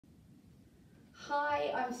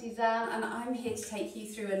Hi, I'm Suzanne and I'm here to take you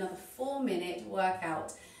through another 4-minute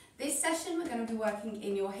workout. This session we're going to be working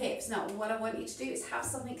in your hips. Now what I want you to do is have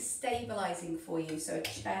something stabilising for you, so a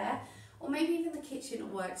chair or maybe even the kitchen or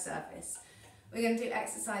work surface. We're going to do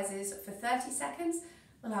exercises for 30 seconds,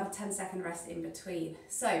 we'll have a 10-second rest in between.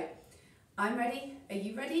 So I'm ready, are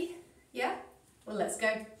you ready? Yeah? Well, let's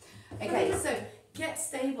go. Okay, so get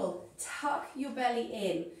stable, tuck your belly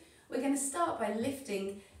in. We're going to start by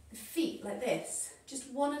lifting the feet like this,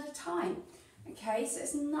 just one at a time. Okay, so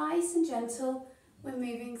it's nice and gentle. We're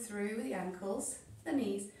moving through the ankles, the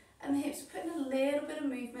knees and the hips, putting a little bit of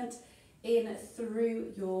movement in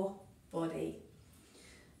through your body.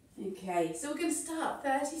 Okay, so we're going to start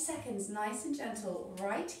 30 seconds, nice and gentle,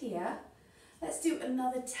 right here. Let's do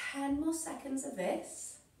another 10 more seconds of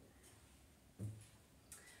this.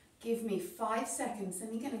 Give me 5 seconds, then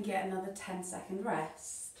you're going to get another 10-second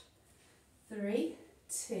rest. 3,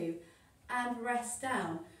 2, and rest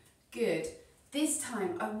down. Good. This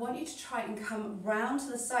time I want you to try and come round to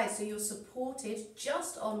the side so you're supported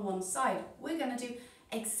just on one side. We're going to do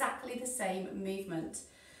exactly the same movement.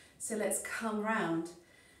 So let's come round.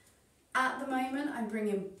 At the moment I'm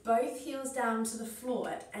bringing both heels down to the floor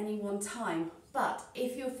at any one time, but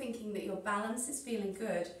if you're thinking that your balance is feeling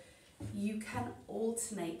good, you can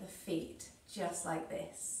alternate the feet just like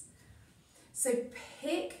this. So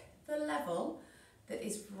pick the level that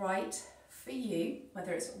is right for you,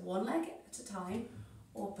 whether it's one leg at a time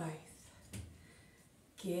or both.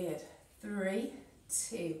 Good. 3,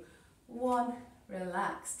 2, 1,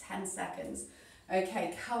 relax, 10 seconds.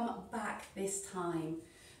 Okay, come back this time.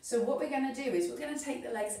 So what we're going to do is we're going to take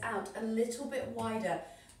the legs out a little bit wider.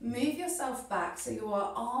 Move yourself back so you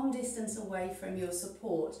are arm distance away from your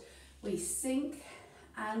support. We sink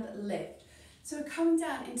and lift. So we're coming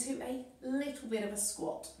down into a little bit of a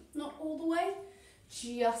squat. Not all the way,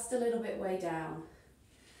 just a little bit way down.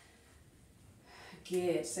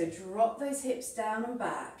 Good, so drop those hips down and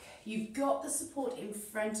back. You've got the support in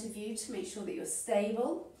front of you to make sure that you're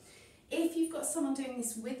stable. If you've got someone doing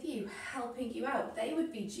this with you, helping you out, they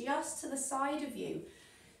would be just to the side of you,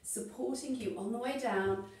 supporting you on the way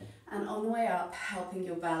down and on the way up, helping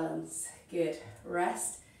your balance. Good,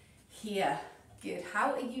 rest here. Good,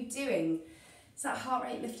 how are you doing? Is that heart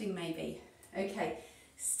rate lifting maybe? Okay,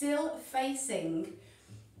 still facing.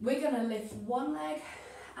 We're going to lift one leg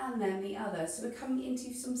and then the other. So we're coming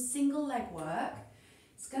into some single leg work.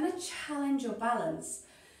 It's going to challenge your balance.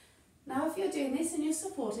 Now if you're doing this and you're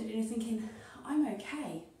supported and you're thinking, I'm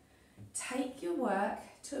okay, take your work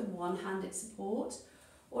to one-handed support,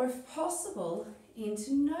 or if possible,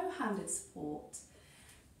 into no-handed support.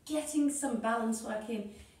 Getting some balance work in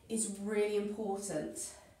is really important.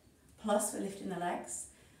 Plus we're lifting the legs,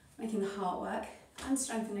 making the heart work and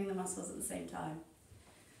strengthening the muscles at the same time.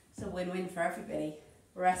 It's a win-win for everybody.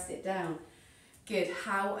 Rest it down. Good,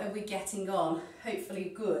 how are we getting on?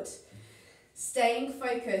 Hopefully good. Staying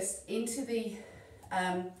focused into the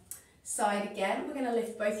side again. We're going to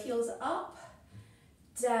lift both heels up,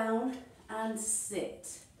 down and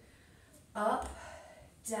sit. Up,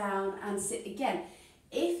 down and sit again.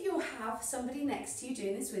 If you have somebody next to you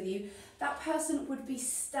doing this with you, that person would be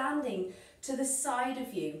standing to the side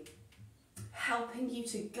of you, helping you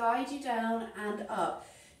to guide you down and up,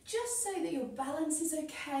 just so that your balance is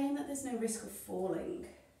okay and that there's no risk of falling.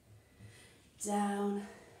 Down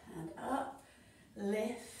and up,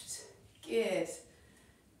 lift, good,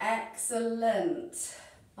 excellent.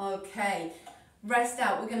 Okay, rest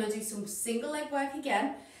out. We're going to do some single leg work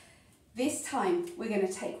again. This time we're going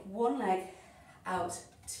to take one leg out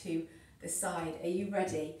to the side. Are you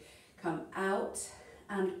ready? Come out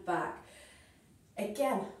and back.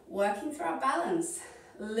 Again, working through our balance.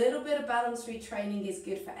 A little bit of balance retraining is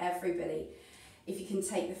good for everybody. If you can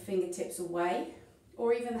take the fingertips away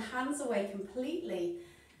or even the hands away completely,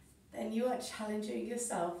 then you are challenging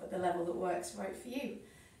yourself at the level that works right for you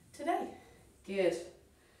today. Good.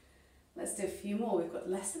 Let's do a few more. We've got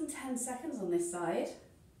less than 10 seconds on this side.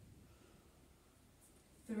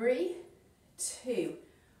 3, 2,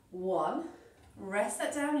 1. Rest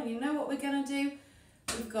that down, and you know what we're going to do?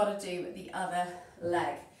 We've got to do the other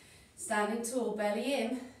leg. Standing tall, belly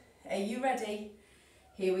in. Are you ready?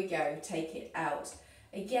 Here we go. Take it out.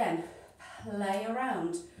 Again, play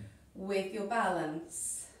around with your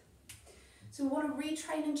balance. So we want to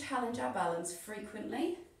retrain and challenge our balance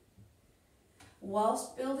frequently,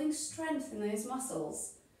 whilst building strength in those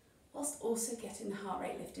muscles, whilst also getting the heart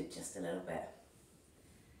rate lifted just a little bit.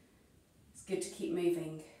 It's good to keep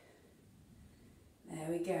moving. There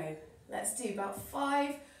we go. Let's do about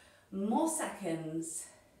 5 more seconds.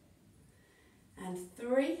 And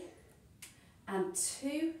 3, and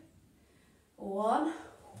 2, 1. one.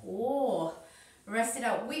 Oh, rest it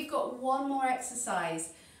out. We've got one more exercise.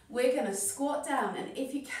 We're going to squat down, and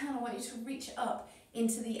if you can, I want you to reach up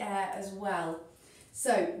into the air as well.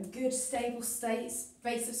 So, good stable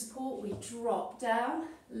base of support. We drop down,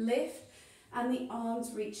 lift, and the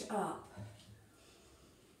arms reach up.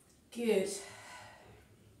 Good.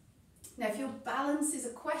 Now, if your balance is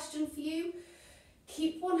a question for you,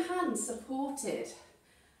 keep one hand supported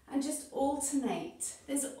and just alternate.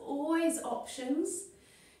 There's always options.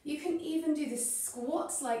 You can even do the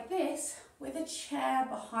squats like this with a chair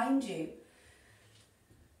behind you.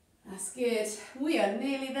 That's good. We are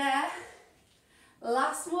nearly there.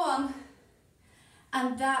 Last one.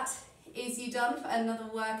 And that is you done for another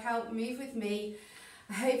workout. Move with me.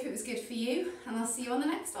 I hope it was good for you, and I'll see you on the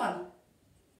next one.